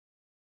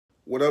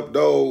What up,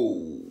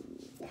 though?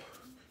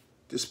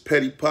 This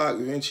Petty Pac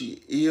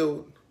Vinci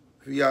Ill,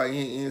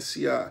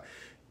 Vinciel,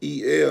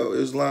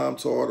 Islam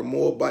to all the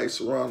Moabites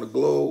around the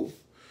globe.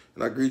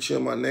 And I greet you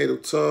in my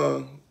native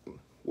tongue,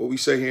 what we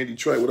say here in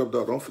Detroit. What up,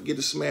 though? Don't forget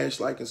to smash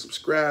like and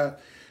subscribe.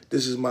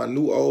 This is my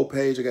new old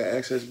page. I got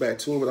access back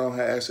to it, but I don't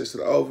have access to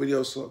the old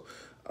videos, so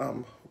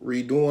I'm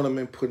redoing them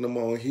and putting them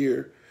on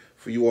here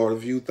for you all to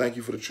view. Thank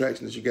you for the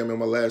traction that you gave me on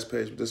my last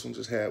page, but this one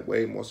just had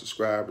way more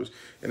subscribers,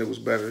 and it was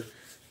better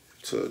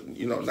to,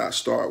 not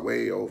start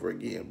way over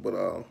again.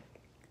 But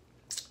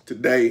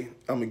today,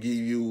 I'm going to give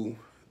you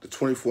the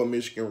 24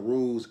 Michigan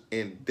rules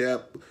in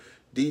depth,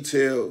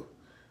 detailed,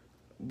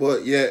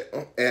 but yet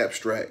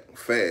abstract,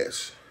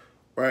 fast,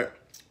 right?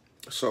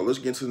 So let's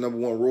get into the number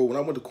one rule. When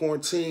I went to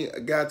quarantine, a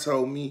guy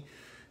told me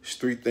there's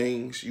three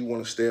things you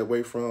want to stay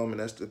away from, and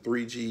that's the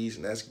 3 Gs,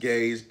 and that's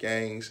gays,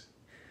 gangs,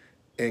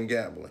 and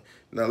gambling.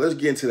 Now, let's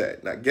get into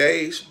that. Now,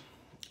 gays,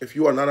 if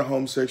you are not a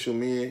homosexual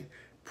man,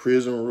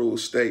 prison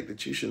rules state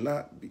that you should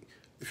not be.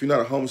 If you're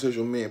not a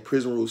homosexual man,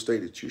 prison rules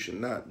state that you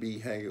should not be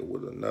hanging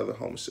with another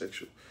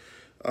homosexual.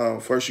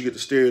 First, you get the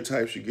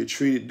stereotypes. You get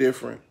treated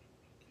different.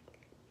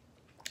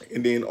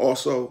 And then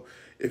also,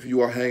 if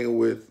you are hanging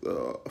with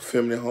a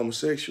feminine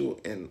homosexual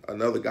and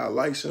another guy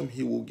likes him,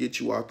 he will get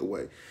you out the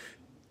way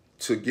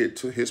to get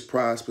to his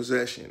prized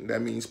possession.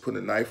 That means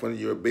putting a knife under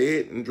your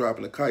bed and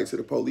dropping a kite to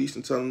the police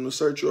and telling them to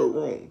search your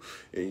room.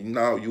 And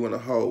now you in a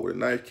hole with a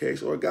knife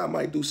case, or a guy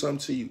might do something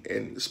to you.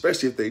 And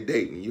especially if they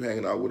dating, you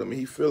hanging out with him and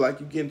he feel like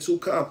you're getting too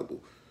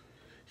comfortable,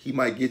 he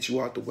might get you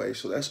out the way.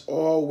 So that's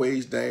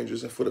always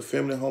dangerous. And for the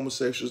feminine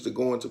homosexuals to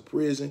go into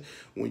prison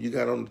when you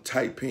got on the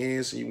tight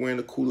pants and you wearing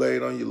the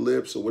Kool-Aid on your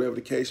lips or whatever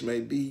the case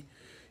may be,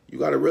 you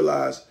got to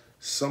realize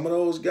some of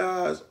those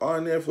guys are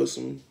in there for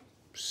some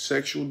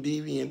sexual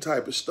deviant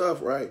type of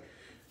stuff, right?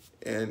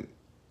 And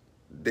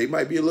they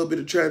might be a little bit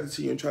attracted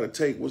to you and try to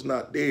take what's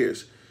not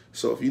theirs.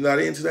 So if you're not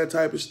into that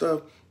type of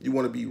stuff, you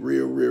want to be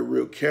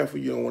real careful.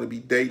 You don't want to be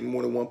dating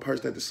more than one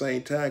person at the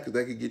same time, because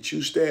that could get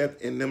you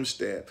stabbed and them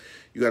stabbed.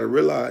 You got to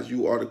realize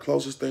you are the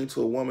closest thing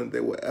to a woman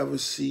they will ever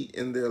see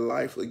in their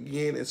life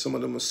again, and some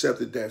of them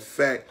accepted that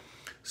fact.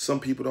 Some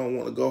people don't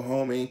want to go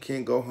home and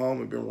can't go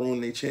home and been ruining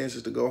their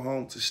chances to go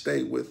home to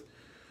stay with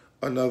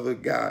another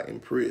guy in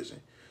prison.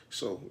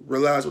 So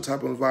realize what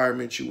type of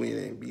environment you in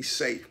and be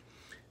safe.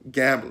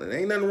 Gambling.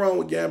 Ain't nothing wrong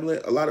with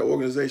gambling. A lot of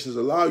organizations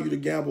allow you to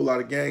gamble. A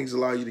lot of gangs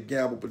allow you to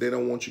gamble, but they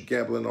don't want you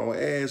gambling on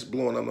ass,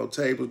 blowing up no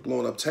tables.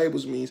 Blowing up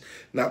tables means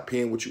not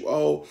paying what you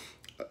owe.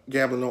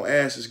 Gambling on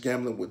ass is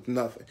gambling with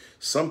nothing.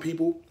 Some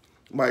people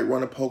might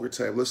run a poker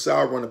table. Let's say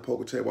I run a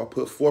poker table. I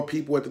put 4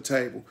 people at the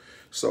table.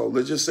 So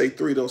let's just say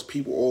 3 of those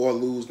people all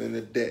losing in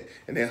the debt,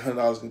 and they're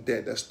 $100 in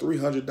debt. That's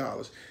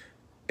 $300.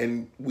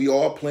 And we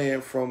all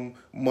playing from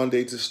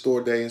Monday to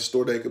store day, and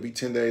store day could be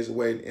 10 days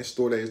away, and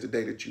store day is the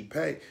day that you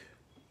pay.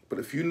 But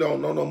if you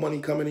don't know no money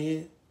coming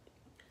in,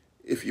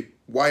 if your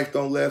wife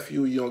don't left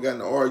you, you don't got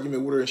an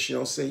argument with her and she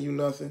don't send you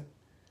nothing,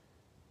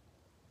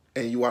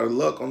 and you out of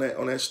luck on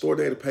that store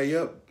day to pay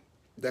up,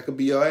 that could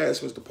be your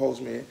ass, Mr.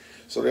 Postman.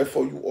 So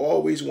therefore, you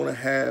always want to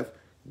have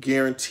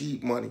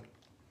guaranteed money.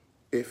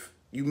 If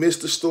you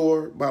missed the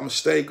store by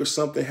mistake or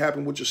something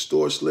happened with your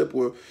store slip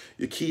or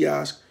your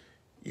kiosk,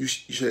 you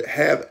should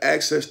have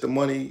access to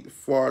money as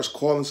far as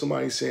calling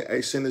somebody and saying,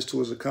 hey, send this to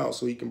his account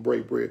so he can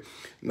break bread.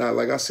 Now,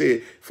 like I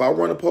said, if I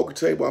run a poker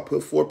table, I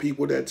put 4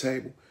 people at that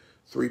table.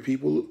 3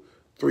 people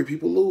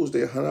lose.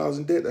 They're $100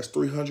 in debt. That's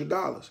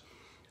 $300.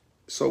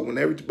 So when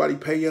everybody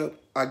pay up,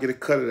 I get a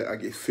cut of that. I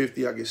get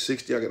 50, I get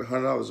 60, I get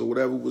 $100 or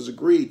whatever was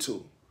agreed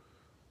to.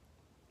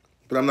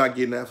 But I'm not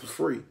getting that for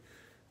free.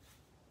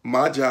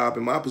 My job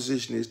and my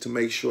position is to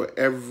make sure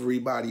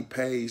everybody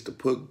pays, to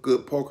put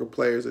good poker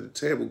players at the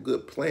table,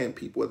 good playing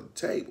people at the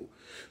table.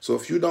 So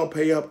if you don't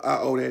pay up, I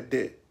owe that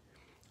debt.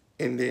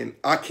 And then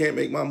I can't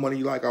make my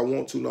money like I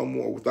want to no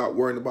more without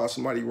worrying about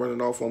somebody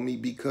running off on me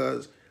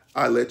because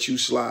I let you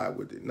slide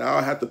with it. Now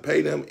I have to pay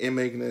them and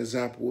make an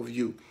example of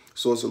you.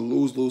 So it's a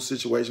lose-lose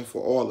situation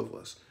for all of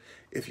us.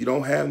 If you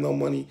don't have no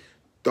money,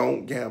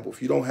 don't gamble.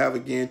 If you don't have a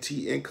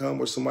guaranteed income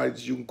or somebody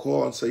that you can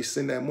call and say,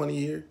 send that money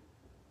here,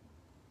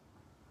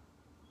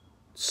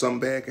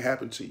 something bad could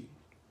happen to you.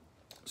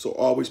 So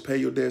always pay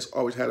your debts.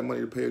 Always have the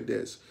money to pay your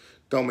debts.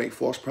 Don't make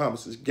false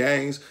promises.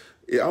 Gangs,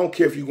 I don't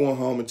care if you're going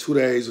home in 2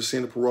 days or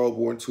seeing the parole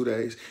board in 2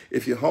 days.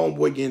 If your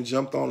homeboy getting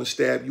jumped on and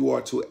stabbed, you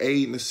are to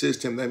aid and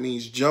assist him. That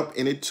means jump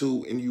in it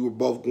too, and you were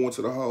both going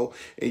to the hole,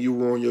 and you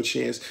ruin your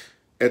chance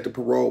at the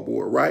parole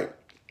board, right?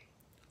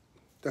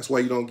 That's why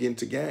you don't get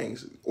into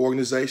gangs.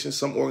 Organizations,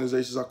 some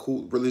organizations are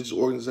cool, religious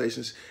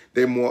organizations.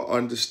 They're more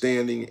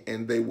understanding,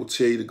 and they will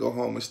tell you to go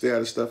home and stay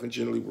out of stuff, and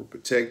generally will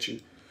protect you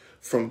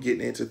from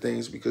getting into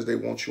things because they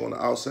want you on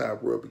the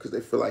outside world because they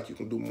feel like you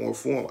can do more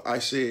for them. I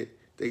said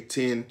they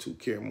tend to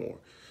care more.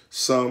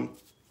 Some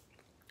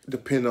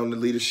depend on the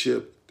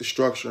leadership, the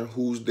structure, and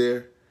who's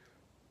there.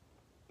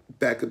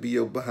 That could be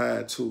your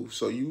behind too.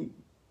 So you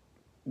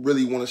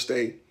really want to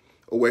stay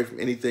away from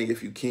anything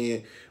if you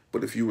can.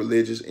 But if you're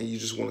religious and you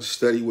just want to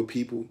study with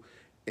people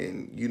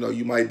and you know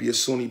you might be a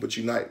Sunni, but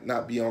you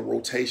not be on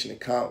rotation and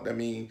count. That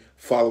means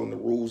following the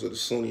rules of the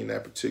Sunni in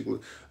that particular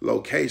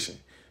location.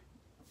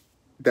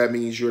 That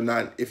means you're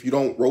not, if you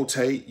don't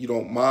rotate, you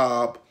don't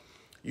mob,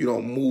 you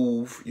don't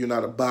move, you're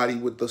not a body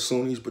with the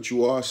Sunnis, but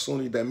you are a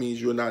Sunni. That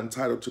means you're not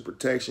entitled to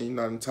protection. You're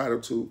not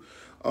entitled to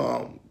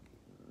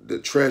the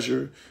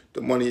treasure,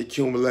 the money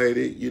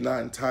accumulated. You're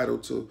not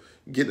entitled to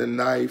getting a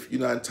knife.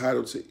 You're not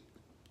entitled to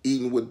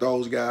eating with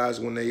those guys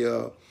when they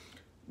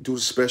do the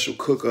special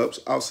cook-ups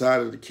outside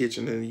of the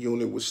kitchen in the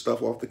unit with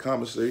stuff off the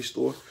commissary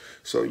store.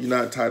 So you're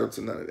not entitled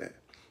to none of that,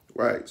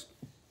 right?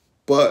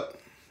 But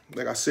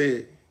like I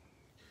said,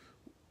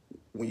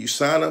 when you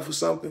sign up for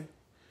something,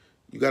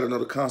 you got to know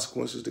the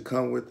consequences that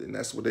come with it, and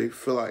that's what they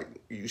feel like.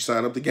 You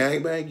sign up to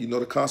gangbang, you know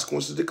the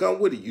consequences that come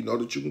with it. You know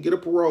that you can get a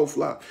parole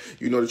flop.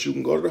 You know that you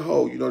can go to the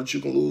hole. You know that you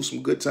can lose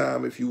some good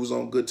time if you was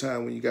on good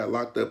time when you got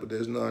locked up, but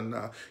there's none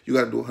now. You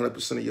got to do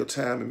 100% of your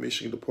time in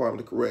Michigan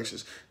Department of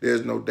Corrections.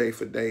 There's no day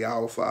for day,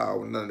 hour for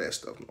hour, none of that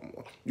stuff no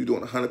more. You're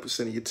doing 100%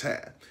 of your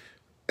time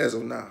as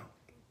of now.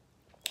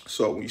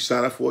 So when you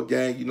sign up for a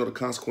gang, you know the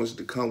consequences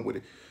that come with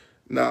it.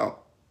 Now,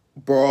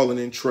 brawling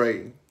and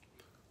trading.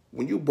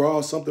 When you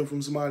borrow something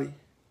from somebody,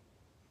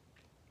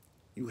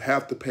 you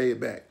have to pay it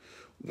back.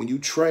 When you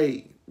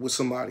trade with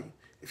somebody,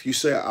 if you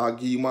say, I'll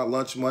give you my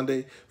lunch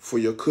Monday for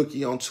your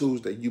cookie on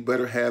Tuesday, you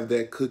better have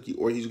that cookie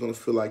or he's going to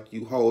feel like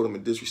you hold him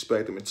and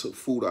disrespect him and took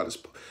food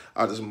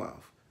out his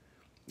mouth.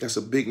 That's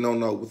a big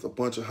no-no with a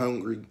bunch of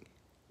hungry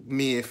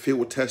men filled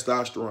with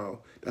testosterone.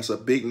 That's a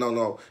big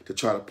no-no to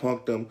try to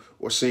punk them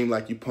or seem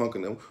like you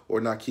punking them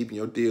or not keeping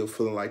your deal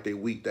feeling like they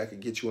weak. That could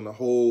get you in a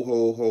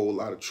whole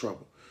lot of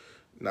trouble.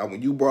 Now,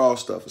 when you borrow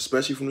stuff,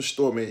 especially from the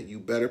store, man, you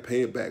better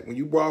pay it back. When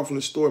you borrow from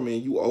the store,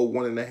 man, you owe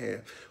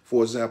 1.5.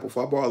 For example, if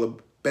I borrow a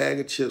bag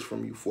of chips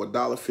from you for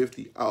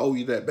 $1.50, I owe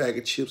you that bag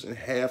of chips in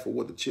half of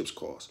what the chips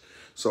cost.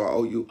 So I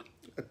owe you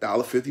a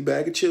 $1.50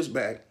 bag of chips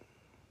back.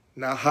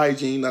 Not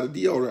hygiene, not a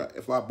deodorant.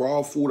 If I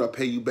borrow food, I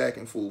pay you back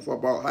in food. If I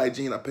borrow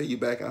hygiene, I pay you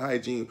back in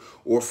hygiene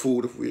or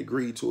food if we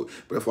agree to it.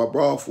 But if I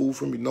borrow food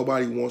from you,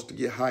 nobody wants to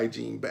get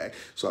hygiene back.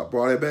 So I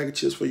borrow that bag of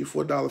chips for you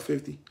for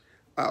 $1.50.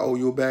 I owe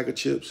you a bag of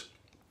chips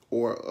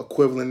or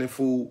equivalent in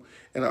food,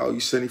 and I owe you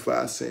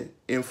 75 cents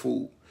in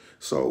food.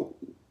 So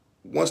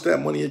once that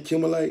money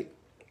accumulate,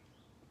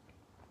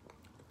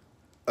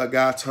 a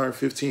guy turned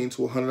 $15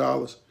 to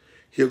 $100,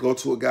 he'll go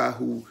to a guy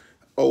who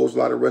owes a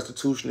lot of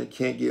restitution and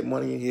can't get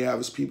money, and he'll have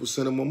his people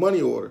send him a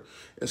money order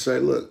and say,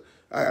 look,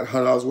 I got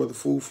 $100 worth of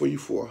food for you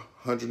for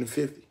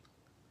 $150,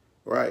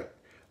 right?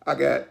 I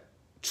got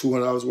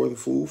 $200 worth of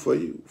food for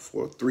you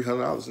for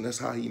 $300, and that's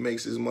how he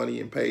makes his money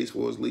and pays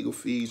for his legal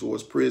fees or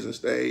his prison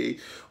stay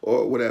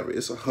or whatever.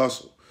 It's a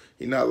hustle.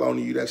 He's not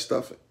loaning you that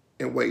stuff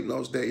and waiting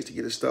those days to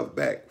get his stuff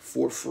back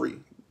for free.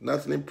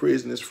 Nothing in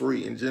prison is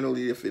free, and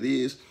generally if it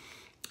is,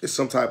 it's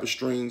some type of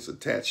strings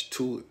attached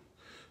to it.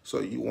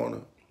 So you want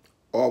to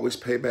always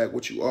pay back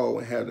what you owe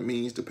and have the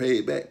means to pay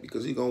it back,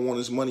 because he's going to want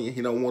his money and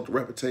he don't want the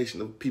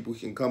reputation of people who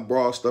can come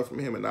borrow stuff from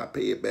him and not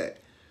pay it back,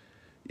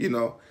 you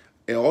know.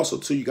 And also,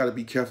 too, you got to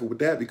be careful with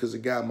that, because the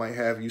guy might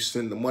have you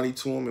send the money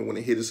to him, and when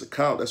it hit his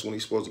account, that's when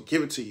he's supposed to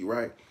give it to you,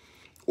 right?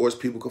 Or it's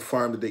people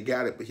confirm that they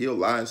got it, but he'll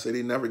lie and say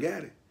they never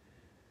got it.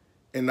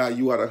 And now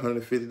you out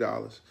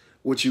 $150.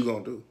 What you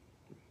going to do?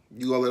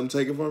 You going to let him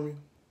take it from you?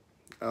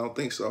 I don't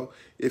think so.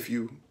 If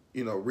you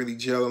know, really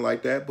gelling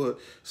like that. But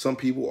some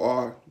people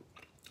are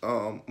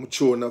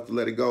mature enough to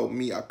let it go.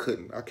 Me, I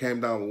couldn't. I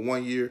came down with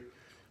 1 year,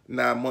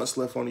 9 months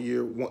left on the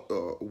year,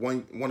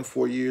 one to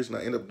 4 years, and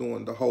I ended up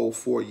doing the whole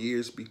 4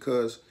 years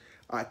because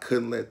I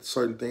couldn't let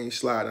certain things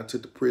slide. I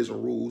took the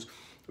prison rules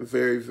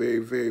very, very,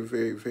 very,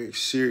 very, very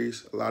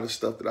serious. A lot of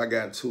stuff that I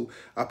got into,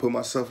 I put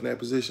myself in that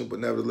position, but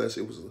nevertheless,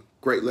 it was a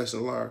great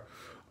lesson learned.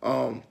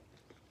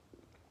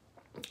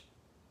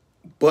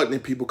 Buttoning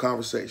people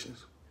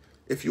conversations.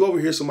 If you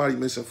overhear somebody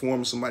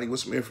misinforming somebody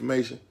with some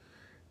information,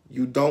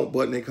 you don't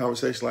button in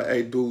conversation like,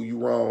 hey, dude, you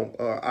wrong.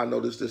 I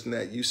know this, and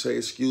that. You say,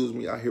 excuse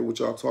me, I hear what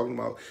y'all talking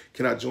about.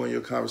 Can I join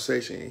your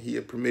conversation? And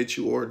he'll permit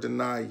you or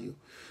deny you.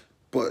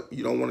 But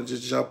you don't want to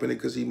just jump in it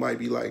because he might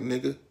be like,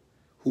 nigga,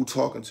 who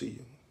talking to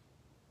you?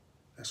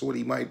 That's what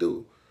he might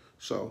do.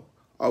 So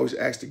I always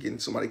ask to get in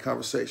somebody's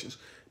conversations.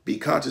 Be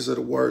conscious of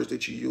the words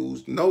that you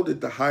use. Know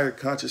that the higher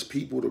conscious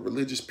people, the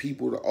religious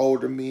people, the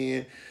older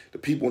men, the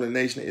people in the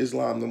Nation of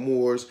Islam, the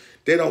Moors,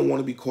 they don't want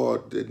to be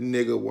called the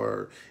nigga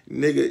word.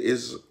 Nigga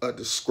is a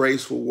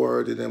disgraceful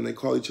word to them. They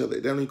call each other,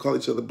 they don't even call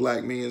each other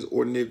black men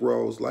or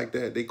Negroes like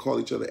that. They call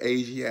each other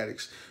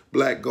Asiatics,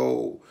 black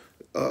gold,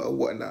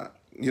 whatnot.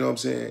 You know what I'm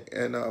saying?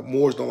 And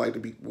Moors don't like to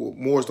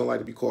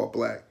be called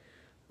black,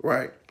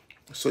 right?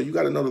 So you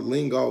got to know the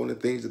lingo and the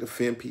things that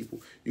offend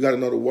people. You got to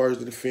know the words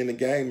that offend the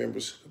gang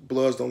members.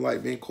 Bloods don't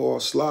like being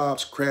called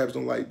slobs. Crips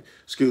don't like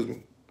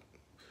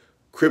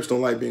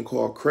being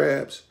called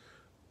crabs.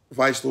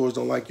 Vice lords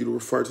don't like you to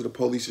refer to the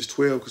police as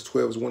 12 because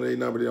 12 is one of their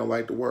number. They don't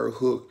like the word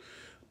hook.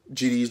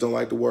 GDs don't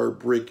like the word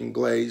brick and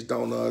glazed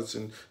donuts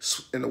and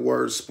the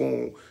word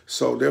spoon.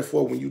 So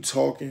therefore, when you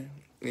talking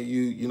and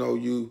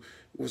you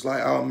was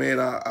like, oh man,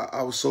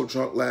 I was so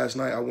drunk last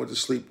night. I went to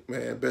sleep,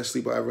 man. Best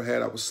sleep I ever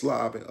had. I was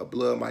slobbing. A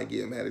blood might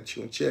get mad at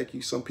you and check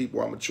you. Some people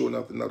are mature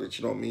enough to know that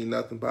you don't mean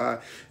nothing by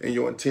it, and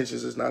your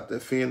intentions is not to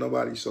offend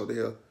nobody, so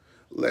they'll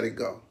let it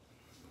go.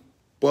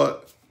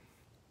 But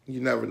you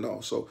never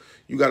know. So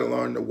you got to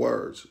learn the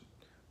words.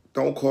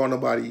 Don't call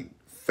nobody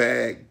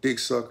fag, dick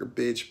sucker,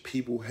 bitch.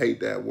 People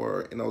hate that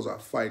word, and those are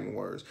fighting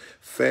words.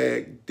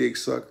 Fag, dick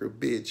sucker,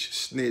 bitch,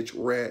 snitch,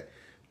 rat.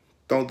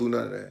 Don't do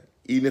none of that.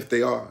 Even if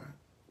they are.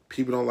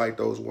 People don't like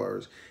those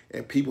words.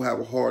 And people have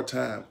a hard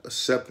time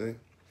accepting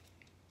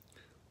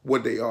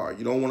what they are.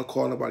 You don't want to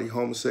call nobody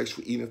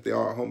homosexual even if they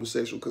are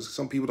homosexual, because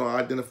some people don't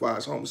identify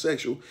as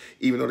homosexual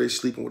even though they're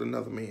sleeping with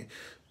another man.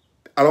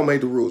 I don't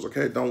make the rules,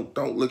 okay?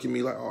 Don't look at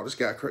me like, oh, this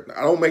guy crazy.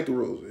 I don't make the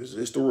rules.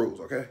 It's the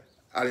rules, okay?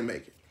 I didn't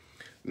make it.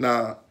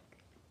 Now,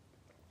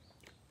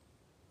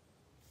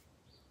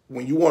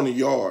 when you on the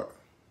yard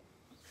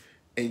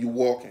and you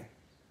walking,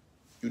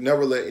 you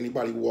never let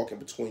anybody walk in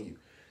between you.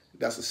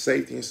 That's a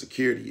safety and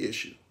security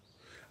issue.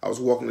 I was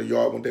walking the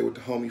yard one day with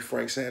the homie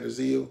Frank Sanders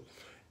Eel,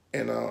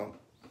 and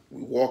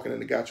we walking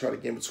and the guy tried to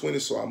get in between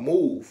us, so I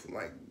moved,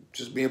 like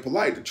just being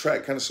polite. The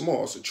track kind of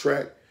small. It's a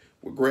track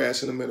with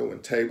grass in the middle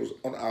and tables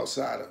on the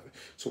outside of it.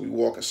 So we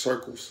walk in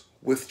circles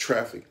with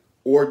traffic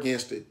or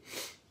against it.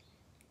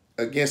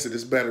 Against it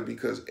is better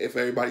because if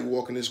everybody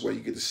walking this way,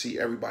 you get to see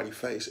everybody's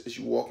face as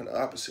you walking the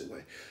opposite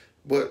way.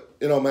 But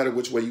it don't matter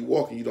which way you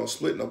walking, you don't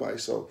split nobody.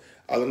 So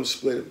I let him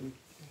split it,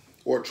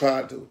 or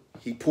tried to.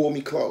 He pulled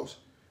me close.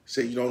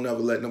 Said, you don't never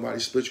let nobody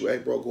split you. Hey,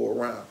 bro, go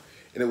around.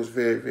 And it was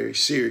very, very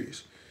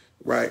serious,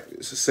 right?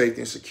 It's a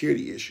safety and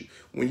security issue.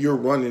 When you're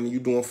running and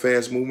you're doing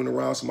fast movement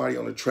around somebody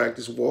on the track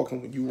that's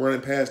walking, when you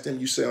running past them,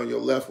 you say on your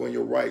left or on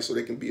your right so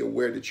they can be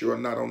aware that you are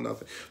not on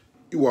nothing.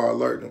 You are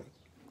alerting them.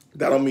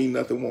 That don't mean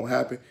nothing won't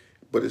happen,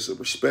 but it's a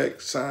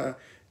respect sign.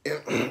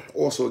 And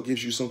also it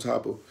gives you some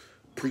type of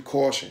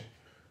precaution,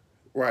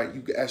 right?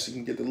 You actually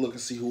can get to look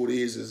and see who it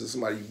is. Is it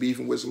somebody you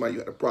beefing with, somebody you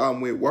had a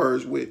problem with,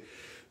 words with,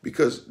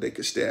 because they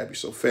could stab you.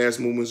 So fast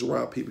movements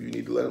around people, you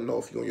need to let them know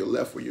if you're on your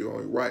left or you're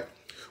on your right.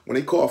 When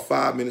they call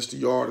 5 minutes to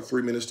yard or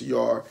 3 minutes to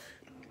yard,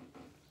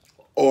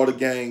 all the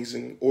gangs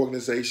and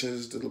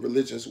organizations, the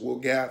religions will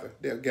gather.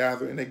 They'll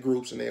gather in their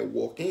groups and they'll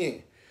walk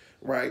in,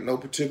 right? No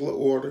particular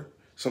order.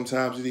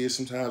 Sometimes it is,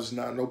 sometimes it's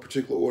not. No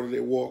particular order,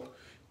 they walk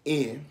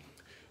in.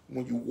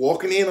 When you're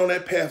walking in on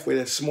that pathway,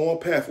 that small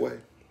pathway,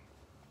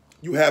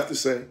 you have to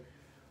say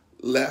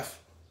left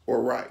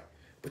or right.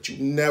 But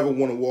you never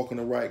want to walk on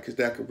the right because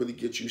that could really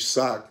get you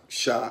shot.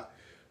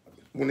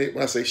 When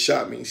I say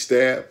shot, means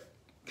stab,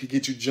 could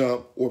get you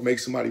jumped or make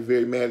somebody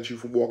very mad at you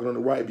for walking on the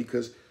right,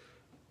 because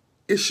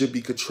it should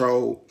be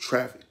controlled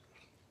traffic.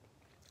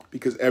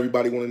 Because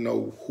everybody want to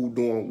know who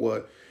doing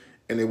what,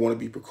 and they want to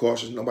be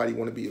precautious. Nobody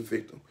want to be a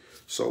victim.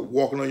 So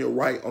walking on your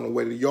right on the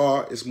way to the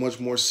yard is much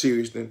more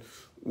serious than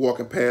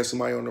walking past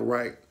somebody on the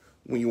right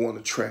when you on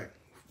the track.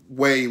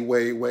 Way,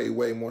 way, way,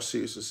 way more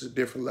serious. It's a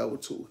different level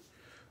to it.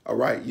 All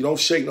right, you don't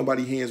shake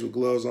nobody's hands with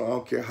gloves on. I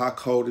don't care how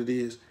cold it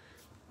is.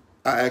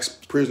 I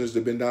asked prisoners that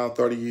have been down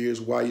 30 years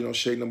why you don't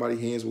shake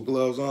nobody's hands with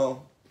gloves on.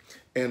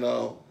 And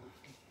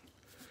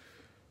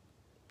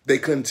they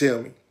couldn't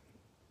tell me.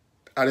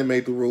 I didn't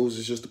make the rules.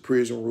 It's just the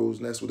prison rules,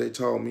 and that's what they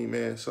told me,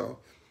 man. So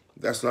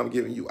that's what I'm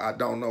giving you. I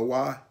don't know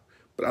why,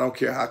 but I don't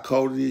care how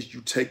cold it is.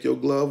 You take your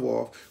glove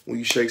off when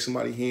you shake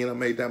somebody's hand. I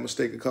made that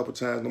mistake a couple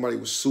times. Nobody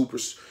was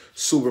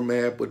super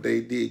mad, but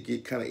they did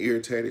get kind of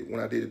irritated when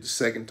I did it the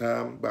second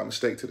time by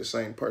mistake to the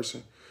same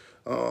person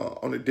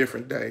on a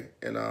different day,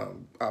 and I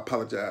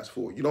apologize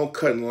for it. You don't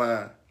cut in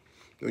line.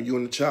 When you're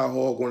in the child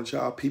hall, going to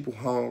child, people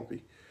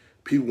hungry.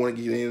 People want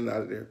to get in and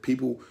out of there.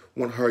 People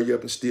want to hurry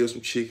up and steal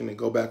some chicken and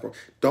go back.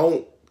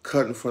 Don't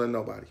cut in front of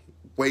nobody.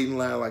 Wait in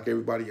line like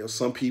everybody else.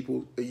 Some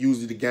people,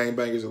 usually the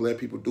gangbangers, will let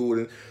people do it,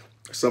 and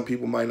some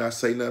people might not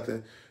say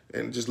nothing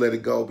and just let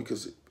it go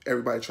because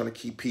everybody trying to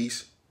keep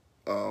peace.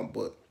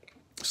 But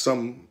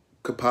some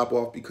could pop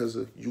off because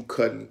of you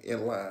cutting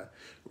in line,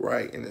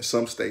 right? And in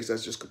some states,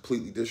 that's just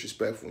completely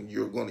disrespectful and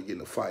you're going to get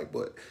in a fight.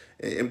 But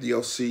in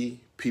MDOC,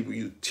 people,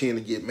 you tend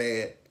to get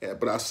mad.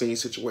 But I've seen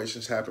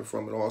situations happen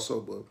from it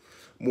also, but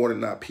more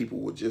than not, people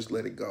would just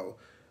let it go.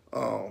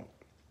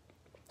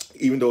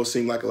 Even though it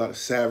seemed like a lot of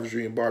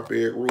savagery and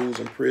barbaric rules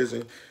in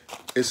prison,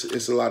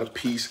 it's a lot of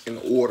peace and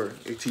order.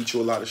 It teaches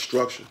you a lot of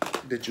structure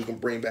that you can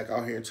bring back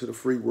out here into the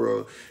free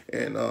world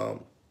and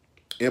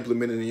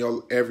implement it in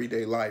your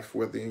everyday life,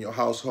 whether in your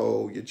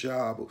household, your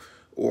job,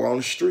 or on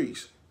the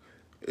streets.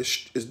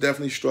 It's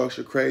definitely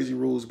structured, crazy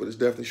rules, but it's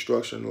definitely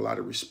structured and a lot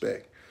of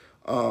respect.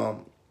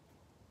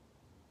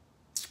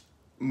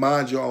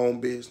 Mind your own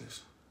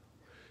business.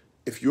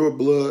 If you're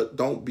blood,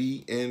 don't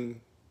be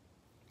in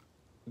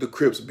the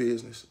Crips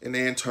business and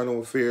their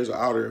internal affairs or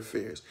outer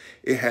affairs.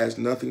 It has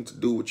nothing to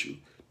do with you.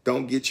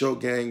 Don't get your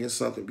gang in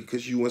something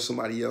because you in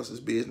somebody else's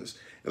business,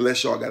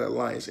 unless y'all got an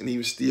alliance. And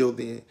even still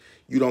then,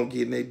 you don't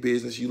get in their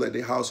business. You let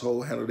their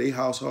household handle their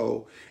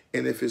household,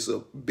 And if it's a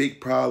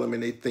big problem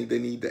and they think they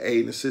need the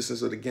aid and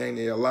assistance of the gang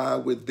they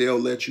align with, they'll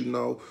let you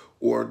know,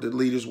 or the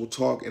leaders will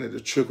talk and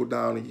it'll trickle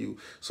down to you.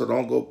 So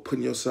don't go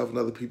putting yourself in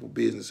other people's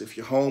business. If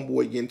your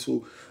homeboy get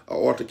into an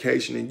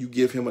altercation and you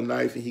give him a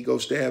knife and he go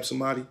stab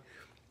somebody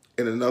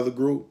in another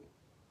group,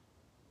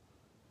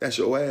 that's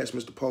your ass,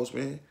 Mr.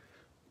 Postman.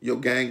 Your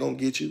gang gonna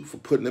get you for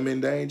putting them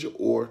in danger,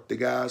 or the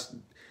guys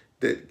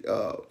that,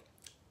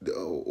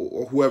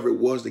 or whoever it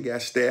was that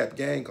got stabbed,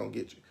 gang gonna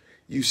get you.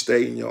 You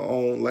stay in your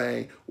own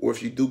lane, or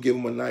if you do give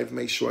him a knife,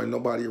 make sure ain't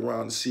nobody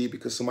around to see it,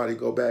 because somebody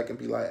go back and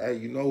be like, hey,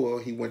 you know,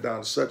 he went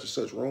down to such and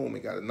such room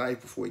and got a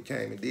knife before he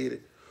came and did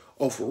it.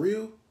 Oh, for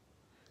real?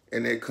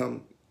 And they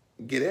come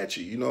get at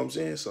you, you know what I'm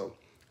saying? So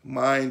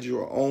mind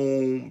your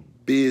own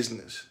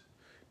business.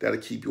 That'll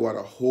keep you out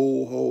of a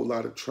whole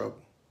lot of trouble.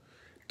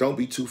 Don't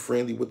be too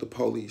friendly with the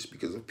police,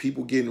 because if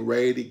people getting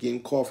raided,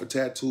 getting caught for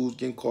tattoos,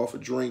 getting caught for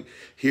drink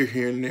here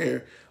and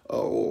there,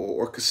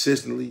 or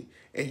consistently,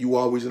 and you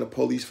always in a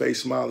police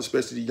face smile,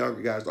 especially the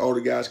younger guys. The older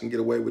guys can get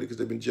away with it because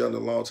they've been jailed a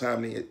long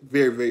time and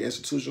they're very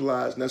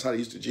institutionalized. And that's how they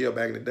used to jail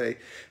back in the day,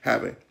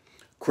 having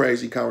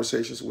crazy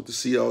conversations with the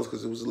COs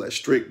because it was less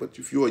strict. But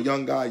if you're a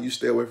young guy, you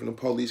stay away from the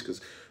police,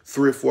 because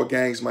 3 or 4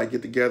 gangs might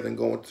get together and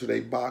go into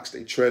their box,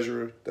 their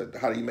treasurer,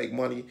 how do you make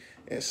money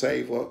and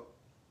save up.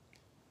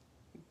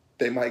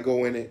 They might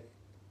go in it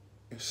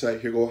and say,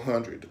 here go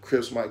 100. The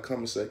Crips might come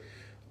and say,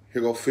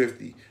 here go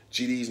 50.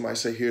 GDs might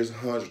say, here's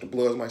 100. The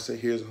Bloods might say,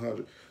 here's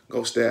 100.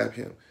 Go stab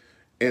him.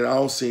 And I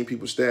don't see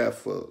people stab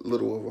for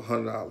little over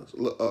 $100.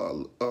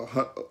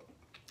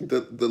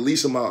 The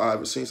least amount I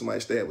ever seen somebody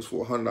stab was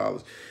for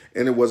 $100.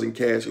 And it wasn't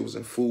cash. It was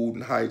in food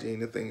and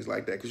hygiene and things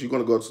like that, because you're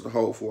going to go to the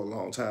hole for a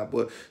long time.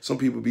 But some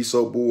people be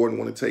so bored and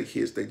want to take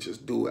hits, they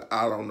just do it.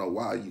 I don't know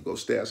why you go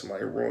stab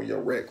somebody and ruin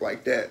your wreck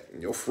like that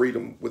and your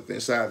freedom within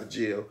inside the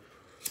jail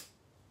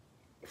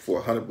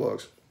for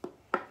 $100.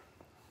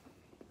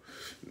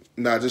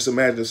 Now, just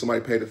imagine if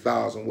somebody paid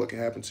 $1,000, what can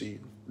happen to you?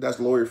 That's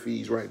lawyer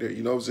fees right there.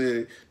 You know what I'm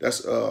saying?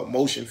 That's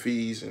motion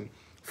fees and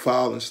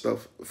filing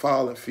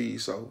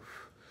fees. So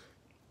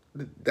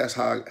that's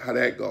how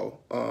that go.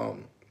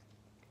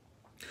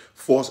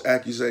 False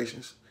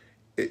accusations.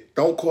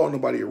 Don't call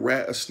nobody a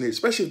rat, a snitch,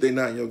 especially if they're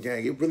not in your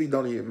gang. It really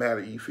don't even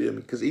matter, you feel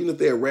me? Because even if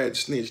they're a rat,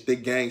 snitch, their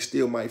gang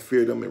still might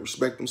fear them and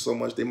respect them so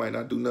much they might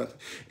not do nothing.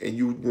 And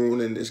you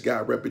ruining this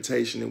guy's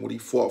reputation and what he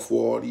fought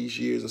for all these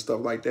years and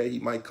stuff like that, he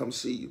might come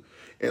see you.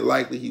 And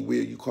likely he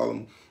will. You call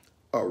him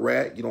a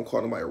rat, you don't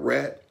call nobody a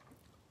rat,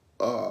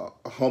 a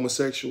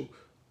homosexual,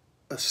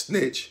 a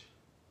snitch,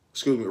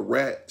 a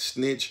rat,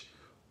 snitch,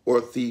 or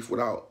a thief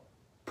without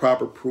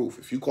proper proof.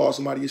 If you call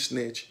somebody a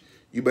snitch,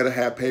 you better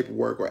have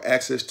paperwork or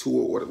access to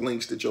it, or the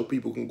links that your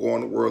people can go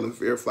on the world and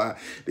verify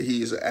that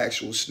he is an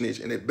actual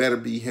snitch. And it better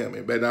be him.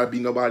 It better not be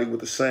nobody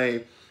with the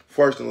same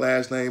first and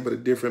last name but a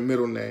different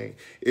middle name.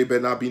 It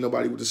better not be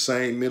nobody with the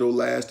same middle,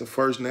 last, and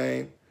first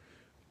name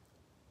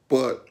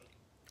but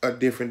a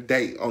different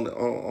date on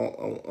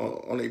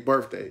their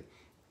birthday.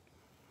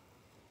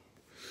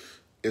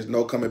 There's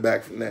no coming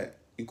back from that.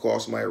 You call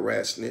somebody a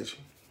rat, snitch,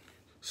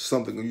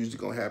 something usually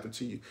gonna happen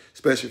to you,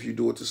 especially if you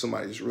do it to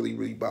somebody that's really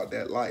about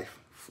that life.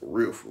 For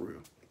real.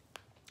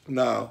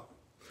 Now,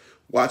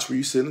 watch where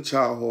you sit in the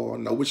child hall.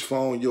 Know which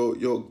phone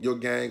your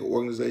gang or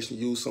organization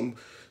use.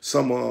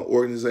 Some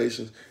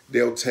organizations,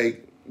 they'll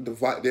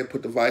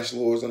put the vice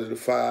lords under the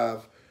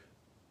 5,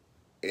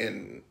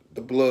 and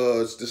the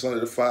Bloods that's under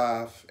the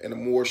 5, and the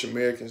Moorish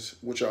Americans,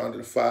 which are under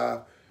the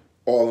 5,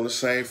 all on the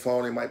same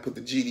phone. They might put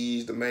the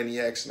GDs, the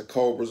Maniacs, and the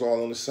Cobras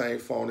all on the same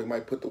phone. They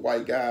might put the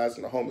white guys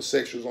and the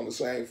homosexuals on the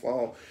same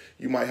phone.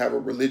 You might have a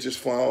religious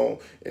phone,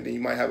 and then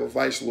you might have a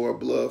Vice Lord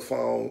Blood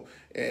phone,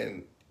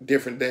 and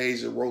different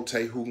days it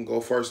rotate who can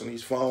go first on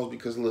these phones,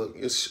 because look,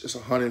 it's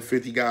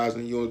 150 guys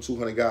in the unit,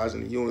 200 guys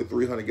in the unit,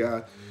 300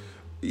 guys,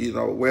 you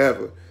know,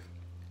 wherever.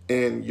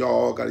 And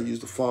y'all got to use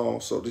the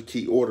phone. So to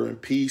keep order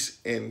and peace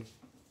and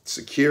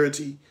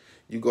security,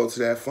 you go to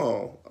that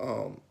phone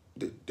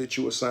that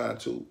you assigned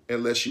to,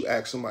 unless you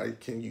ask somebody,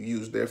 can you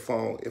use their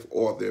phone if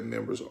all their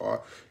members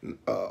are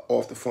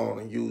off the phone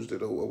and used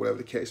it, or whatever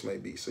the case may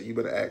be. So you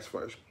better ask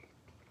first.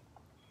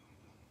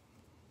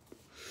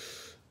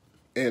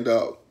 And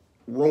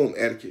room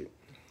etiquette.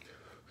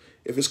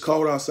 If it's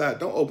cold outside,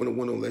 don't open the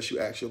window unless you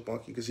ask your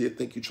bunkie, because he'll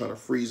think you're trying to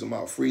freeze them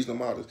out. Freezing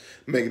them out is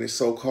making it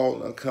so cold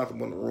and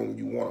uncomfortable in the room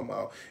you want them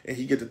out. And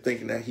he get to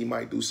thinking that he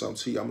might do something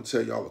to you. I'm going to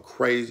tell y'all a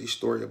crazy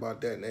story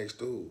about that next,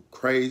 dude.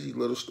 Crazy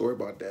little story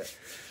about that.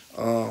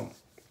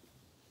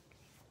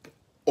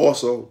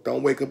 Also,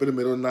 don't wake up in the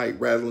middle of the night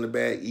rattling the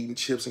bag, eating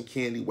chips and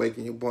candy,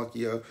 waking your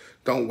bunkie up.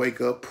 Don't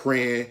wake up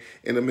praying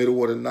in the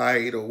middle of the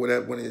night or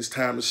whatever. When it's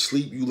time to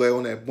sleep, you lay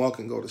on that bunk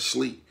and go to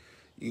sleep.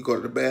 You go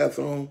to the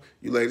bathroom,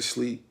 you lay to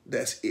sleep,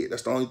 that's it.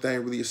 That's the only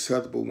thing really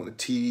acceptable when the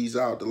TV's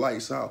out, the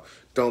lights out.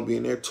 Don't be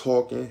in there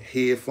talking,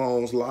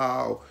 headphones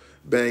loud,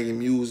 banging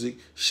music,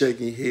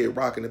 shaking your head,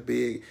 rocking the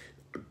bed.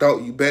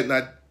 You better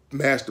not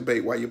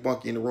masturbate while your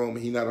bunkie in the room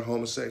and he not a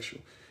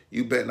homosexual.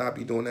 You better not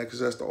be doing that, because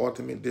that's the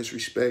ultimate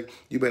disrespect.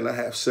 You better not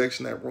have sex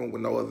in that room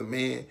with no other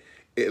men.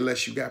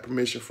 unless you got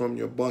permission from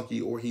your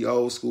bunkie or he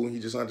old school and he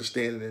just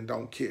understand it and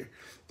don't care.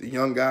 The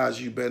young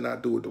guys, you better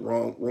not do it the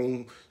wrong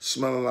room,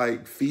 smelling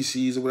like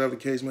feces or whatever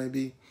the case may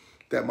be.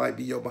 That might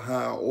be your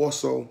behind.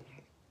 Also,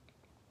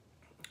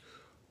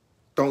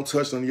 don't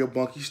touch none of your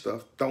bunkie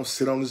stuff. Don't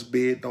sit on this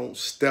bed. Don't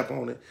step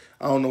on it.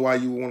 I don't know why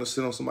you would want to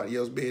sit on somebody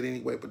else's bed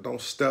anyway, but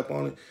don't step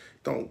on it.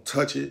 Don't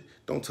touch it.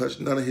 Don't touch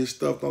none of his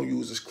stuff. Don't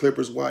use his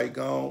clippers while he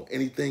gone.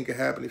 Anything could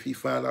happen if he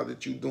find out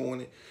that you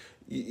doing it.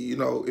 You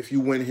know, if you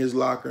went in his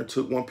locker and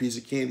took one piece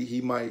of candy, he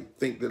might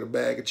think that a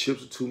bag of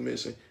chips or two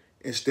missing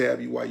and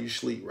stab you while you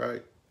sleep,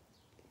 right?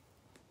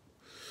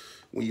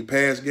 When you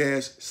pass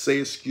gas, say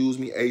excuse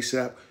me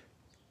ASAP.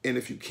 And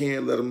if you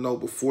can, let them know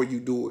before you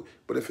do it.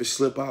 But if it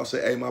slip out,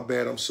 say, hey, my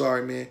bad, I'm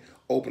sorry, man.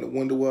 Open the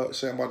window up.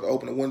 Say, I'm about to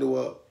open the window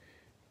up.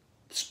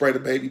 Spray the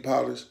baby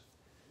powders.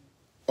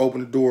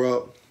 Open the door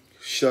up.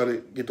 Shut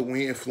it. Get the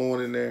wind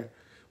flowing in there.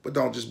 But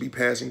don't just be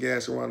passing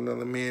gas around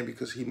another man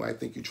because he might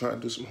think you're trying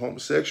to do some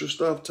homosexual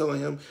stuff,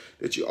 telling him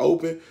that you're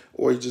open,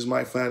 or he just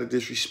might find it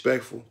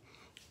disrespectful.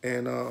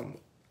 And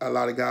a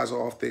lot of guys are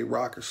off their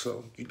rocker,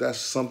 so that's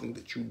something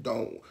that you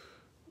don't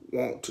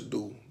want to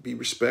do. Be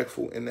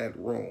respectful in that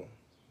room.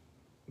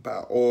 By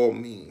all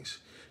means.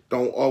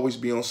 Don't always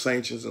be on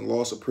sanctions and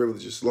loss of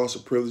privileges. Loss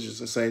of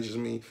privileges and sanctions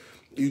mean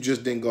you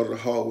just didn't go to the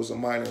hall. It was a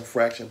minor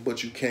infraction,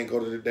 but you can't go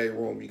to the day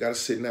room. You got to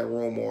sit in that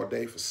room all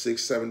day for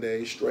 6-7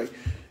 days straight.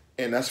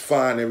 And that's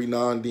fine every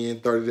now and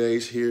then, 30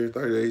 days here,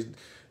 30 days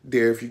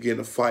there if you get in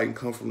a fight and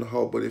come from the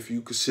hall. But if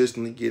you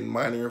consistently getting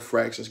minor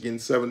infractions, getting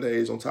 7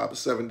 days on top of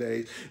 7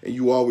 days, and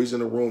you always in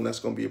the room, that's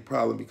going to be a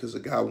problem because the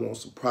guy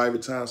wants some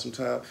private time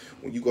sometimes.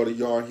 When you go to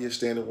yard, he'll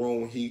stay in the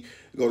room. When he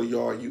go to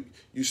yard,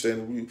 you stay in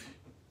the room.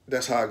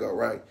 That's how I go,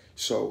 right?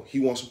 So he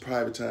wants some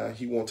private time.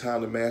 He wants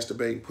time to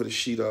masturbate and put a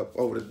sheet up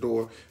over the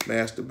door,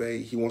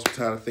 masturbate. He wants some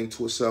time to think to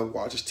himself,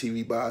 watch his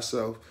TV by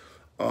himself.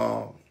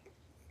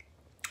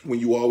 When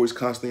you always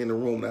constantly in the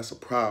room, that's a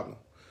problem.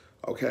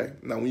 Okay?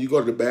 Now, when you go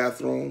to the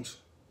bathrooms,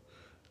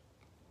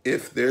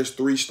 if there's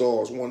 3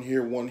 stalls, one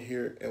here,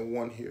 and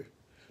one here,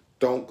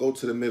 don't go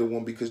to the middle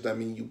one because that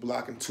means you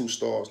blocking 2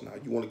 stalls now.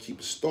 You want to keep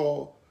the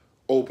stall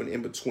open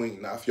in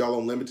between. Now, if y'all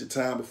on limited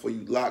time before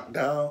you lock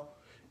down,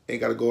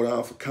 ain't got to go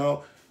down for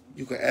count,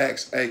 you can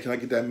ask, hey, can I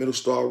get that middle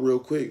stall real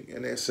quick?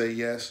 And they say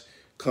yes,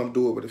 come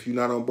do it. But if you're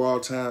not on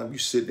borrowed time, you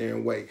sit there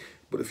and wait.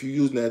 But if you're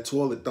using that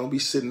toilet, don't be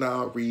sitting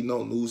down reading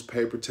no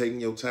newspaper, taking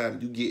your time.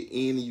 You get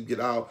in and you get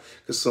out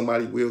because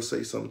somebody will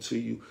say something to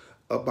you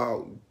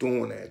about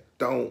doing that.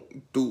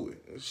 Don't do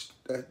it.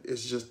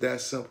 It's just that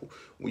simple.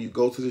 When you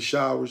go to the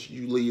showers,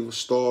 you leave a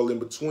stall in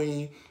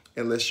between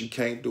unless you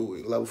can't do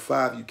it. Level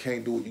 5, you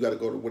can't do it. You got to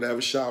go to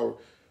whatever shower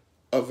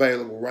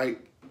available, right?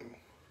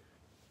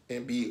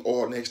 And be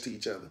all next to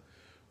each other,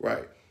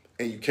 right?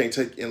 And you can't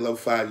take, in level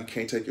 5, you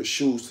can't take your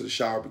shoes to the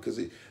shower because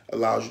it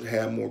allows you to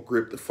have more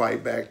grip to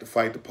fight back, to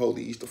fight the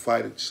police, to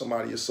fight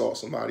somebody, assault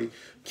somebody,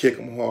 kick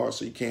them hard.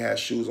 So you can't have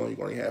shoes on. You're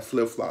going to have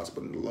flip-flops.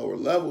 But in the lower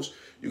levels,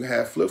 you can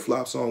have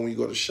flip-flops on when you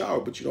go to the shower,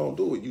 but you don't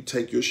do it. You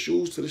take your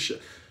shoes to the shower.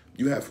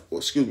 You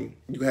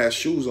have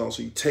shoes on,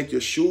 so you take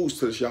your shoes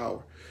to the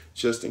shower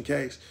just in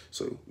case.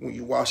 So when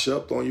you wash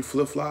up, throw on your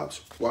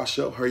flip-flops, wash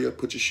up, hurry up,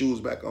 put your shoes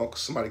back on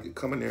because somebody could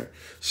come in there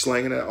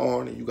slanging that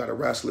on and you got to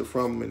wrestle it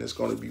from them, and it's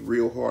going to be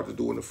real hard to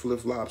do in the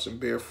flip-flops and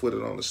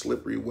barefooted on the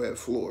slippery, wet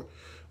floor,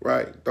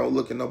 right? Don't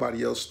look at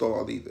nobody else's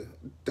stall either.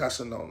 That's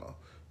a no-no.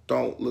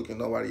 Don't look at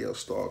nobody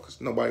else's stall because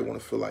nobody want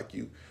to feel like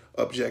you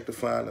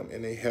objectifying them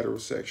and they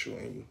heterosexual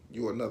and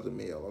you're another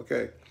male,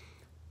 okay?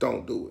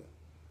 Don't do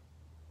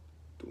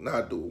it. Do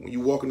not do it. When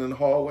you're walking in the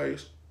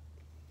hallways,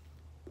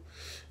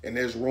 and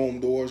there's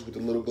room doors with a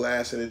little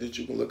glass in it that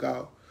you can look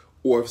out,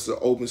 or if it's an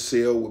open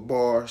cell with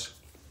bars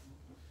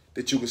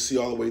that you can see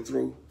all the way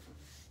through,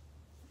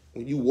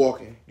 when you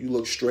walking, you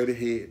look straight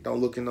ahead.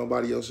 Don't look in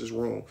nobody else's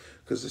room,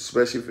 because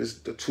especially if it's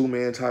the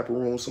 2-man type of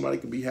room, somebody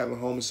could be having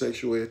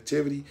homosexual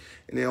activity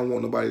and they don't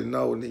want nobody to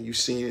know, and then you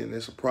see it and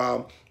it's a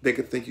problem. They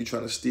could think you're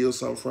trying to steal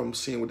something from them,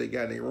 seeing what they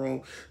got in their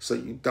room. So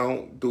you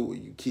don't do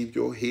it. You keep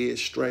your head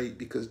straight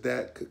because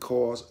that could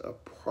cause a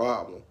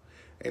problem.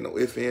 Ain't no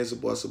ifs, ands, or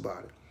buts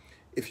about it.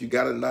 If you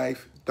got a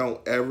knife,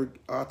 don't ever,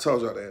 I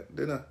told y'all that,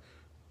 didn't I?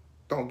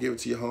 Don't give it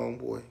to your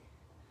homeboy.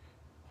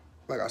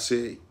 Like I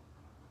said,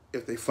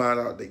 if they find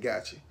out, they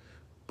got you.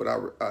 But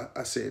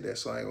I said that,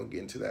 so I ain't gonna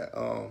get into that.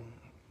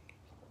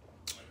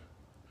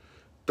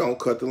 Don't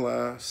cut the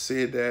line,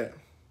 said that.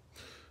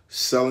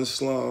 Selling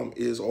slum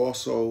is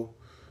also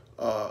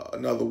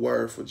another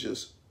word for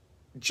just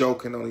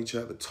joking on each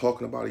other,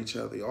 talking about each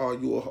other.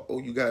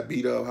 You got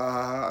beat up, ha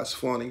ha ha. It's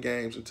fun and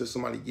games until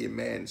somebody get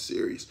mad and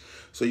serious.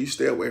 So you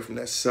stay away from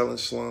that selling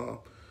slum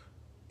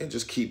and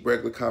just keep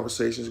regular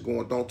conversations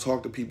going. Don't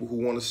talk to people who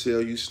want to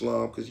sell you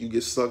slum because you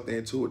get sucked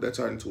into it. That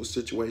turns into a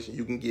situation.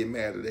 You can get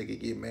mad or they can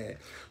get mad.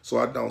 So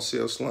I don't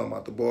sell slum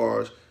out the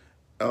bars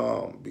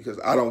because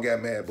I don't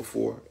get mad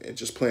before and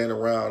just playing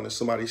around and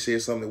somebody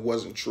said something that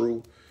wasn't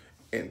true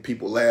and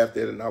people laughed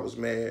at it and I was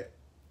mad.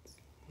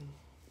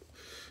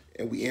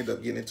 And we end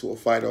up getting into a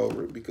fight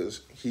over it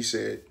because he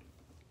said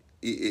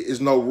it's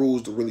no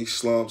rules to really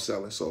slum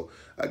selling. So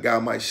a guy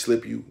might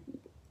slip you,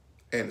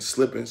 and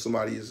slipping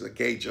somebody is a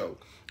gay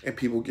joke. And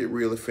people get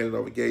real offended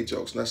over gay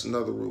jokes. And that's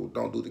another rule.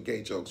 Don't do the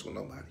gay jokes with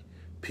nobody.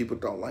 People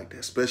don't like that,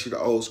 especially the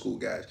old school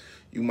guys.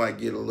 You might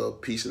get a little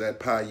piece of that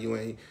pie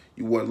you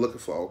weren't looking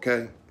for,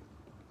 okay?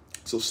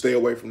 So stay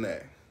away from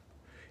that.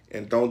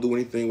 And don't do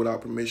anything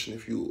without permission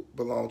if you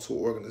belong to an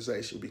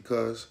organization,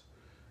 because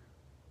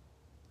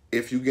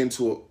if you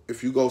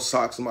go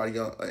sock somebody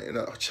in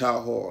a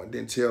child hall and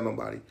then tell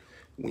nobody,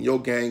 when your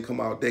gang come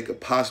out, they could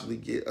possibly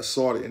get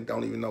assaulted and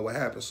don't even know what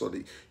happened. So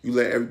you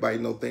let everybody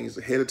know things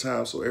ahead of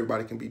time so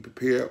everybody can be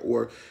prepared,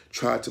 or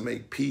try to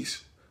make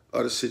peace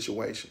of the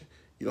situation.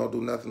 You don't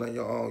do nothing on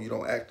your own. You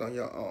don't act on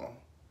your own.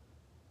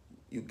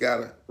 You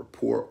gotta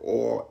report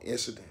all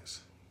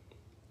incidents.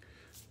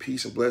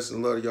 Peace and blessings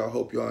and love to y'all.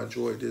 Hope y'all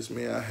enjoyed this,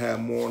 man. I have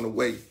more on the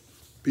way.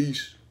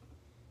 Peace.